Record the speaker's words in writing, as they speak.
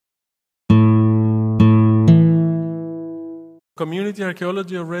Community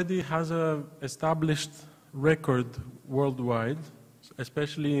archaeology already has an established record worldwide,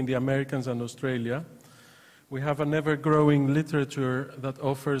 especially in the Americas and Australia. We have an ever-growing literature that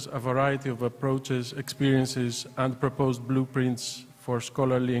offers a variety of approaches, experiences, and proposed blueprints for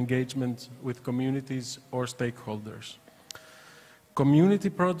scholarly engagement with communities or stakeholders. Community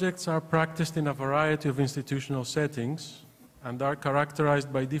projects are practiced in a variety of institutional settings and are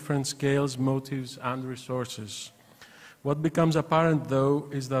characterized by different scales, motives, and resources. What becomes apparent, though,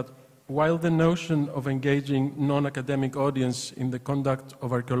 is that while the notion of engaging non-academic audience in the conduct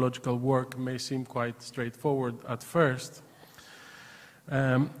of archaeological work may seem quite straightforward at first,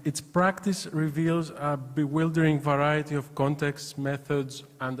 its practice reveals a bewildering variety of contexts, methods,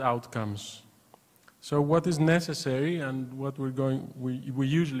 and outcomes. So what is necessary, and what we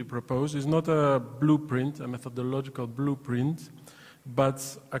usually propose, is not a blueprint, a methodological blueprint,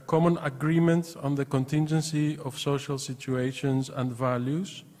 but a common agreement on the contingency of social situations and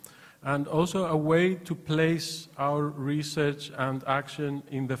values, and also a way to place our research and action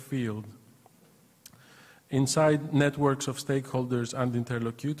in the field, inside networks of stakeholders and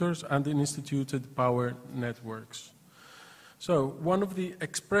interlocutors, and in instituted power networks. So, one of the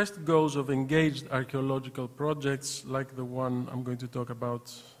expressed goals of engaged archaeological projects, like the one I'm going to talk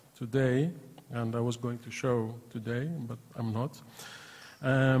about today, and I was going to show today, but I'm not,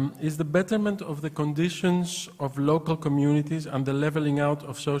 is the betterment of the conditions of local communities and the leveling out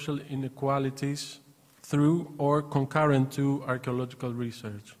of social inequalities through or concurrent to archaeological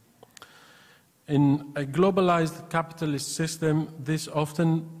research. In a globalized capitalist system, this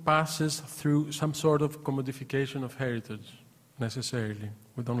often passes through some sort of commodification of heritage, necessarily.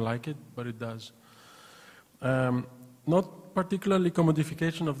 We don't like it, but it does. Not particularly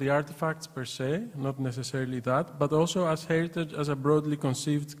commodification of the artifacts per se, not necessarily that, but also as heritage as a broadly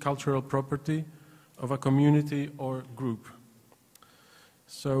conceived cultural property of a community or group.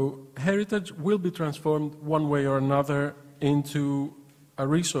 So heritage will be transformed one way or another into a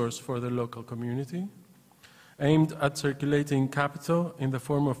resource for the local community, aimed at circulating capital in the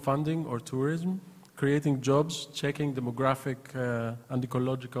form of funding or tourism, creating jobs, checking demographic and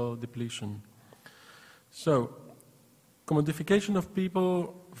ecological depletion. So, commodification of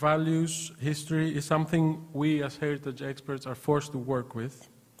people, values, history is something we as heritage experts are forced to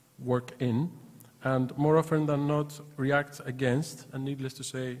work in, and more often than not react against, and needless to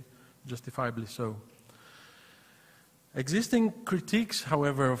say, justifiably so. Existing critiques,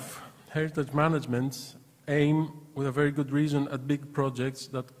 however, of heritage management aim, with a very good reason, at big projects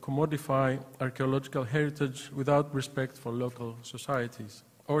that commodify archaeological heritage without respect for local societies,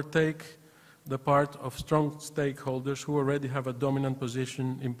 or take the part of strong stakeholders who already have a dominant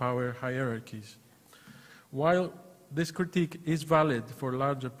position in power hierarchies. While this critique is valid for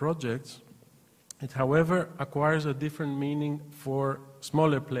larger projects, it, however, acquires a different meaning for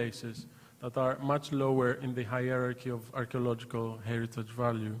smaller places that are much lower in the hierarchy of archaeological heritage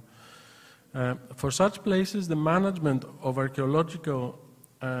value. For such places, the management of archaeological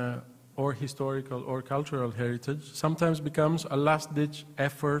or historical or cultural heritage sometimes becomes a last-ditch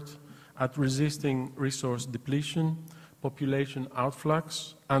effort at resisting resource depletion, population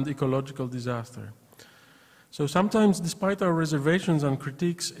outflux, and ecological disaster. So sometimes, despite our reservations and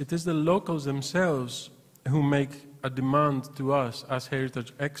critiques, it is the locals themselves who make a demand to us as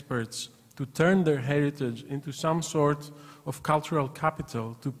heritage experts to turn their heritage into some sort of cultural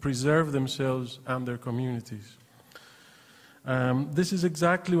capital to preserve themselves and their communities. This is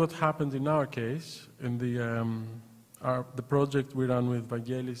exactly what happened in our case, in the project we ran with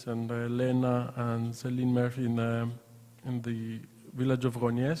Vangelis and Elena and Celine Murphy in the village of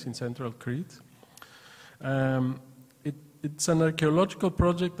Ronies in central Crete. It's an archaeological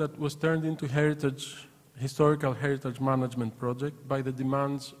project that was turned into historical heritage management project by the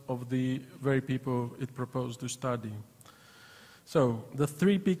demands of the very people it proposed to study. So, the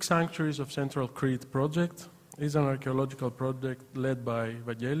 3 peak sanctuaries of Central Crete project is an archaeological project led by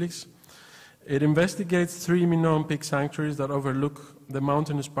Vangelis. It investigates 3 Minoan peak sanctuaries that overlook the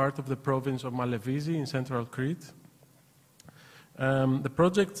mountainous part of the province of Malevisi in Central Crete. The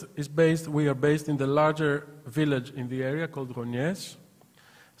project is we are based in the larger village in the area called Ronies,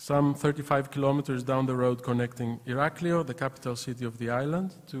 some 35 kilometers down the road connecting Iraklio, the capital city of the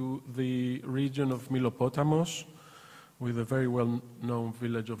island, to the region of Milopotamos, with a very well-known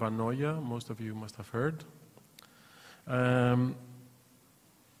village of Anoia, most of you must have heard.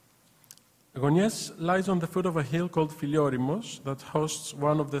 Ronies lies on the foot of a hill called Filiorimos that hosts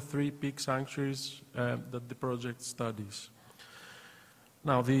one of the 3 peak sanctuaries that the project studies.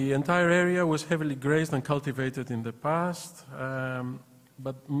 Now, the entire area was heavily grazed and cultivated in the past,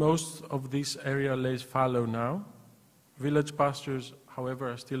 but most of this area lays fallow now, Village pastures,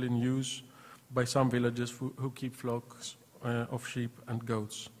 however, are still in use by some villagers who keep flocks of sheep and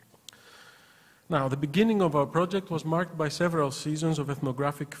goats. Now, the beginning of our project was marked by several seasons of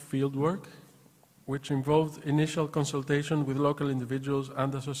ethnographic fieldwork, which involved initial consultation with local individuals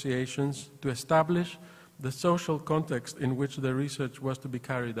and associations to establish the social context in which the research was to be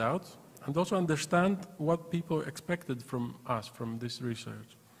carried out, and also understand what people expected from us, from this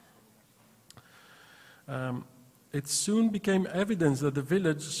research. It soon became evident that the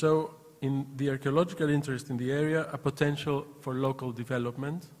village saw in the archaeological interest in the area a potential for local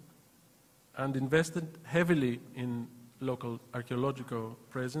development, and invested heavily in local archaeological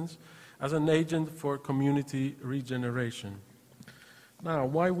presence as an agent for community regeneration. Now,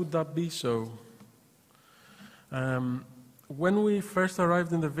 why would that be so? When we first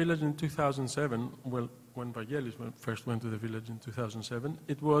arrived in the village in 2007, well, when Vangelis first went to the village in 2007,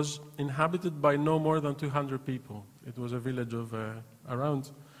 it was inhabited by no more than 200 people. It was a village of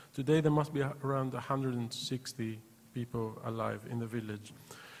around, today there must be around 160 people alive in the village.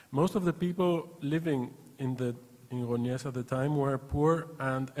 Most of the people living in Gonies at the time were poor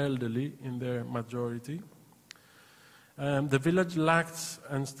and elderly in their majority. The village lacked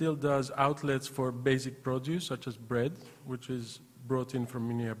and still does outlets for basic produce such as bread, which is brought in from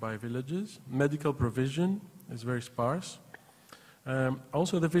nearby villages. Medical provision is very sparse.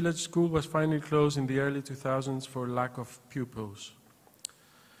 Also, the village school was finally closed in the early 2000s for lack of pupils.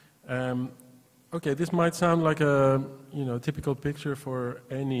 Okay, this might sound like a typical picture for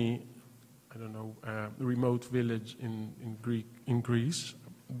any, I don't know, remote village in Greece.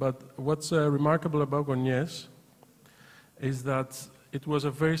 But what's remarkable about Gonies is that it was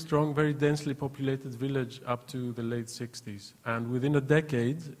a very strong, very densely populated village up to the late 60s. And within a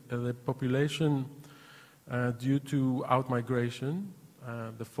decade, the population, due to outmigration,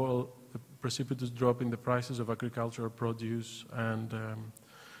 the precipitous drop in the prices of agricultural produce and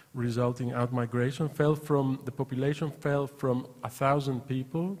resulting outmigration, the population fell from 1,000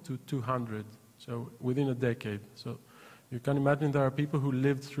 people to 200, so within a decade. So you can imagine there are people who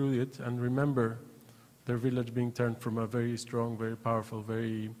lived through it and remember their village being turned from a very strong, very powerful,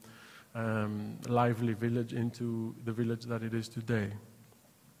 very lively village into the village that it is today.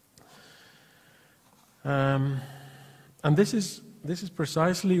 And this is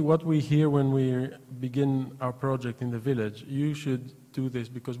precisely what we hear when we begin our project in the village. You should do this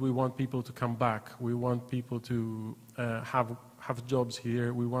because we want people to come back. We want people to have jobs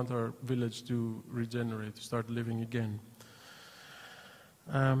here. We want our village to regenerate, to start living again.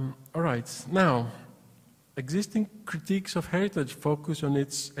 All right, now, existing critiques of heritage focus on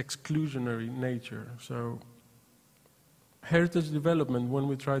its exclusionary nature. So, heritage development, when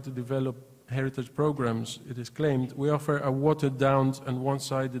we try to develop heritage programs, it is claimed, we offer a watered-down and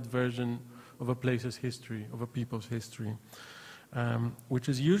one-sided version of a place's history, of a people's history, which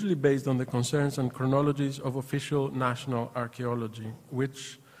is usually based on the concerns and chronologies of official national archaeology,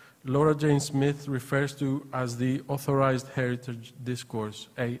 which Laura Jane Smith refers to as the Authorized Heritage Discourse,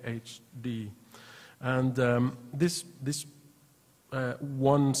 AHD. And this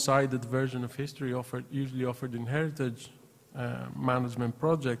one-sided version of history usually offered in heritage management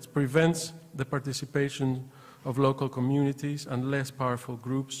projects prevents the participation of local communities and less powerful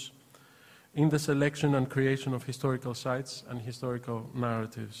groups in the selection and creation of historical sites and historical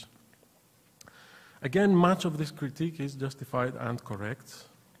narratives. Again, much of this critique is justified and correct,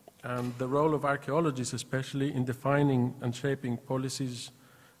 and the role of archaeologists, especially in defining and shaping policies,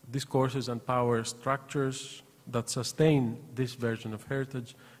 discourses and power structures that sustain this version of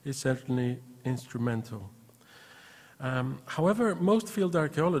heritage, is certainly instrumental. However, most field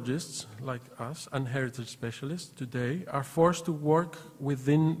archaeologists, like us, and heritage specialists today, are forced to work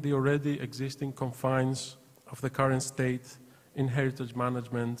within the already existing confines of the current state in heritage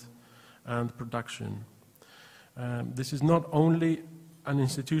management and production. This is not only an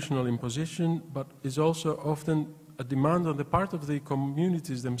institutional imposition, but is also often a demand on the part of the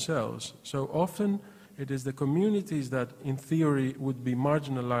communities themselves. So often it is the communities that, in theory, would be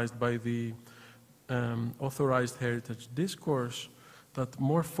marginalized by the authorized heritage discourse that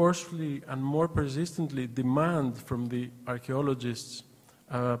more forcefully and more persistently demand from the archaeologists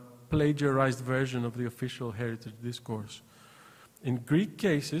a plagiarized version of the official heritage discourse. In Greek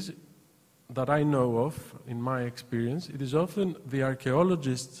cases that I know of, in my experience, it is often the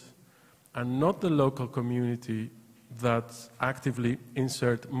archaeologists and not the local community that actively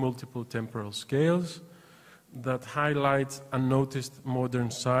insert multiple temporal scales, that highlight unnoticed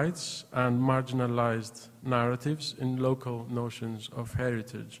modern sites and marginalized narratives in local notions of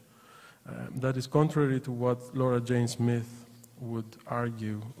heritage. That is contrary to what Laura Jane Smith would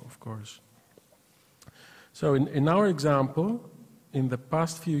argue, of course. So in our example, in the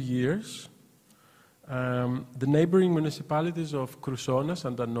past few years, the neighboring municipalities of Chrysonas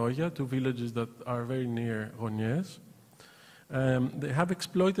and Anoia, two villages that are very near Gonies, they have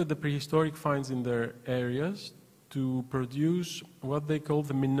exploited the prehistoric finds in their areas to produce what they call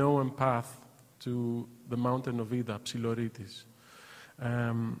the Minoan path to the mountain of Ida, Psiloritis.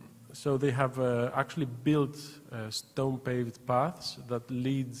 So they have actually built stone-paved paths that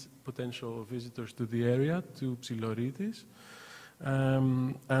lead potential visitors to the area, to Psiloritis,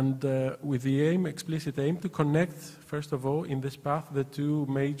 and with the explicit aim to connect, first of all, in this path, the two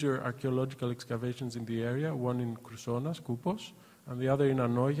major archaeological excavations in the area, one in Chrysonas, Koupos, and the other in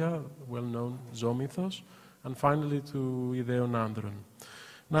Anoia, well-known Zomithos, and finally to Ideon Andron.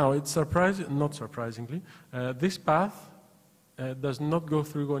 Now, it's not surprisingly, this path does not go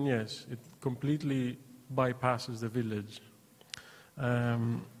through Gonies. It completely bypasses the village.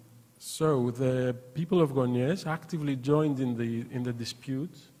 So the people of Gonies actively joined in the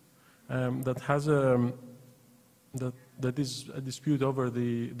dispute that is a dispute over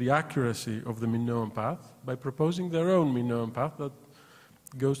the accuracy of the Minoan path by proposing their own Minoan path that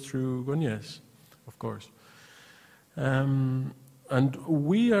goes through Gonies, of course. And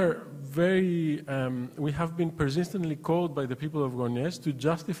we are we have been persistently called by the people of Gonies to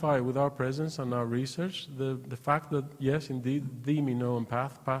justify with our presence and our research the fact that, yes, indeed, the Minoan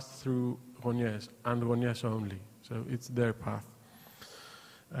path passed through Gonies and Gonies only. So it's their path.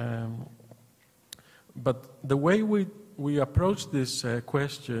 But the way we approach this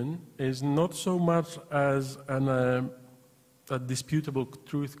question is not so much as a disputable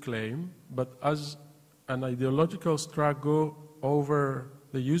truth claim, but as an ideological struggle over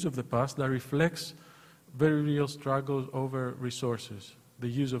the use of the past that reflects very real struggles over resources, the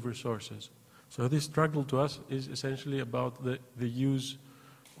use of resources. So this struggle to us is essentially about the use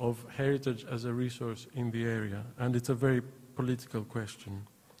of heritage as a resource in the area, and it's a very political question.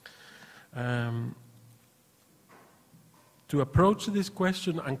 To approach this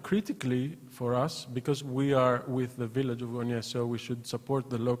question uncritically for us, because we are with the village of Gonies, so we should support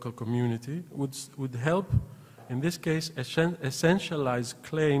the local community, would help, in this case, essentialize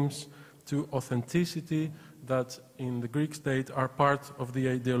claims to authenticity that in the Greek state are part of the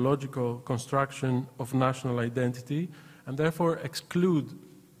ideological construction of national identity and therefore exclude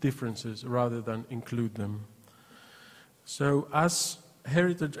differences rather than include them. So as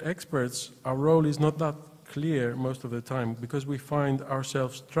heritage experts, our role is not that clear most of the time because we find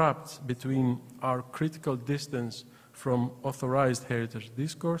ourselves trapped between our critical distance from authorized heritage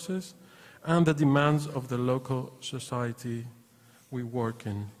discourses and the demands of the local society we work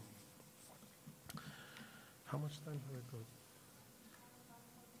in. How much time have I got?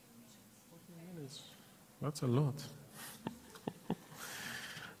 40 minutes. That's a lot.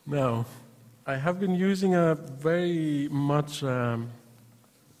 Now, I have been using a very much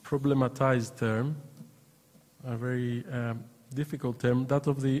problematized term, a very difficult term, that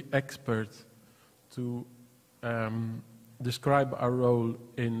of the expert, to describe our role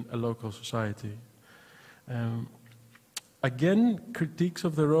in a local society. Again, critiques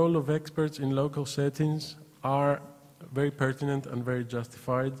of the role of experts in local settings are very pertinent and very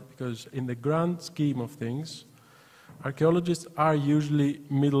justified because in the grand scheme of things, archaeologists are usually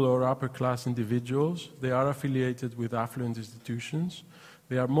middle or upper class individuals. They are affiliated with affluent institutions.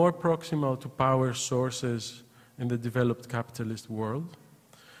 They are more proximal to power sources in the developed capitalist world.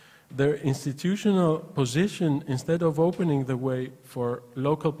 Their institutional position, instead of opening the way for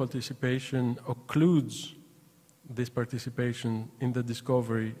local participation, occludes this participation in the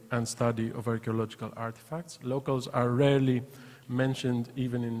discovery and study of archaeological artifacts. Locals are rarely mentioned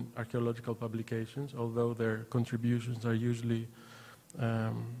even in archaeological publications, although their contributions are usually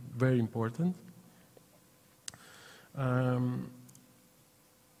very important.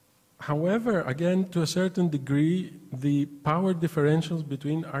 However, again, to a certain degree, the power differentials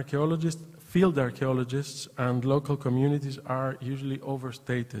between archaeologists, field archaeologists, and local communities are usually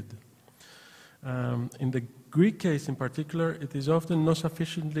overstated. In the Greek case in particular, it is often not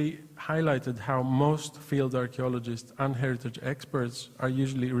sufficiently highlighted how most field archaeologists and heritage experts are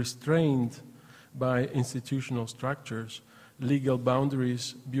usually restrained by institutional structures, legal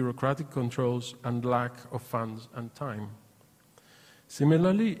boundaries, bureaucratic controls, and lack of funds and time.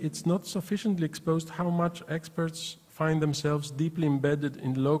 Similarly, it's not sufficiently exposed how much experts find themselves deeply embedded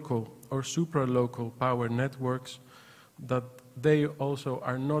in local or supra-local power networks that they also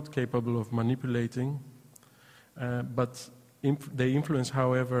are not capable of manipulating, but they influence,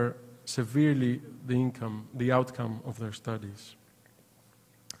 however, severely the outcome of their studies.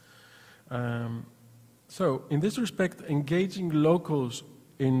 So, in this respect, engaging locals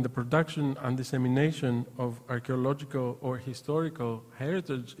in the production and dissemination of archaeological or historical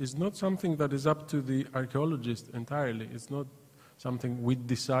heritage is not something that is up to the archaeologist entirely. It's not something we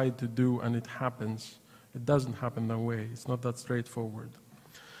decide to do and it happens. It doesn't happen that way. It's not that straightforward.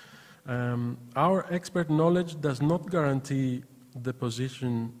 Our expert knowledge does not guarantee the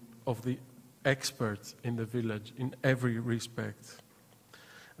position of the expert in the village in every respect.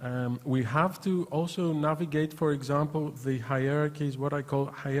 We have to also navigate, for example, the hierarchies, what I call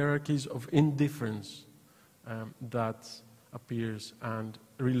hierarchies of indifference that appears and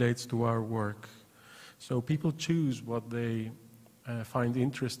relates to our work. So people choose what they find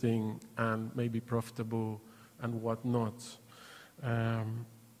interesting and maybe profitable and what not.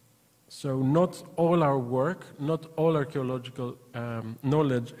 So not all our work, not all archaeological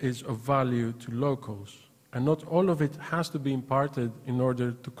knowledge is of value to locals. And not all of it has to be imparted in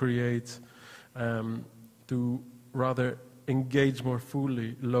order to create, to rather engage more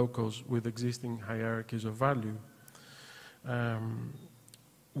fully locals with existing hierarchies of value.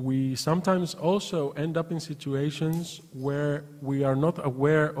 We sometimes also end up in situations where we are not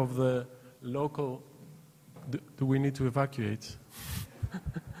aware of the local... Do we need to evacuate?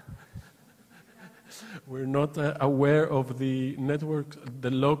 We're not aware of the network,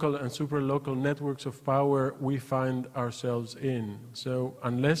 the local and super-local networks of power we find ourselves in. So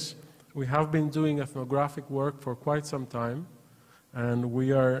unless we have been doing ethnographic work for quite some time, and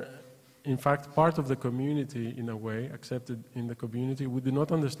we are in fact part of the community in a way, accepted in the community, we do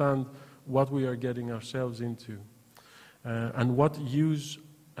not understand what we are getting ourselves into and what use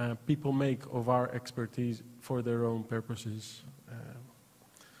people make of our expertise for their own purposes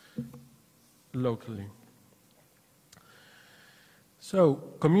locally. So,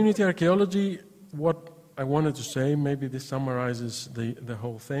 community archaeology, what I wanted to say, maybe this summarizes the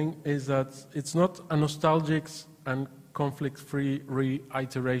whole thing, is that it's not a nostalgic and conflict-free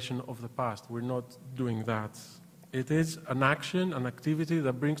reiteration of the past. We're not doing that. It is an action, an activity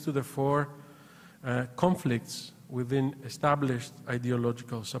that brings to the fore conflicts within established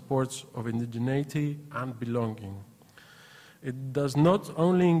ideological supports of indigeneity and belonging. It does not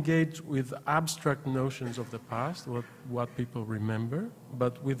only engage with abstract notions of the past, what people remember,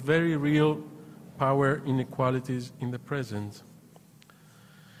 but with very real power inequalities in the present.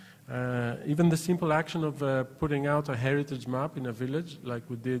 Even the simple action of putting out a heritage map in a village, like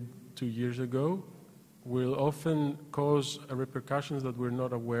we did 2 years ago, will often cause repercussions that we're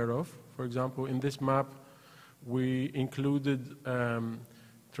not aware of. For example, in this map, we included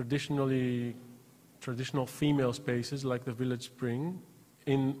traditional female spaces like the village spring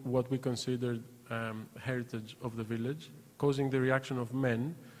in what we considered heritage of the village, causing the reaction of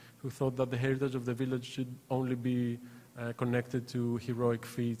men who thought that the heritage of the village should only be connected to heroic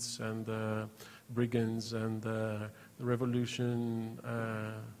feats and brigands and the revolution,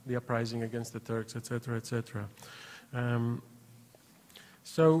 the uprising against the Turks, etc., etc.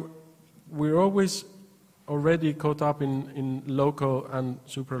 So we're already caught up in local and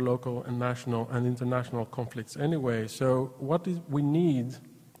super-local and national and international conflicts anyway. So what we need,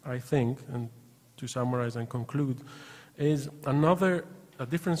 I think, and to summarize and conclude, is a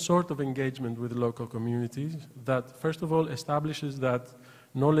different sort of engagement with local communities that, first of all, establishes that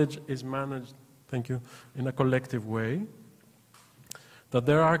knowledge is managed, thank you, in a collective way, that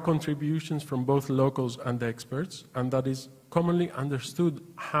there are contributions from both locals and experts, and that is commonly understood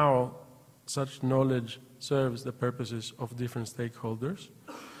how such knowledge serves the purposes of different stakeholders,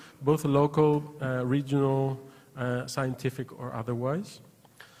 both local, regional, scientific or otherwise.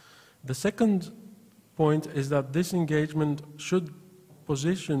 The second point is that this engagement should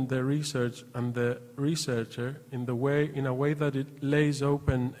position the research and the researcher in a way that it lays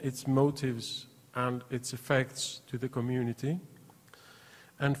open its motives and its effects to the community.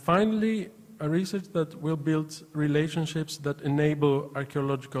 And finally, a research that will build relationships that enable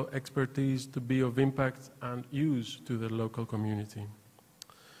archaeological expertise to be of impact and use to the local community.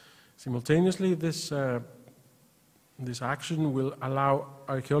 Simultaneously, this action will allow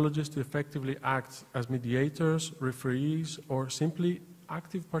archaeologists to effectively act as mediators, referees, or simply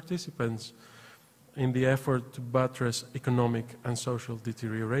active participants in the effort to buttress economic and social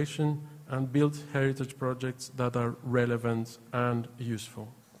deterioration and build heritage projects that are relevant and useful.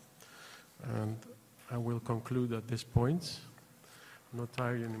 And I will conclude at this point. I'm not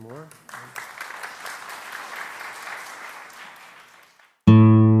tired anymore.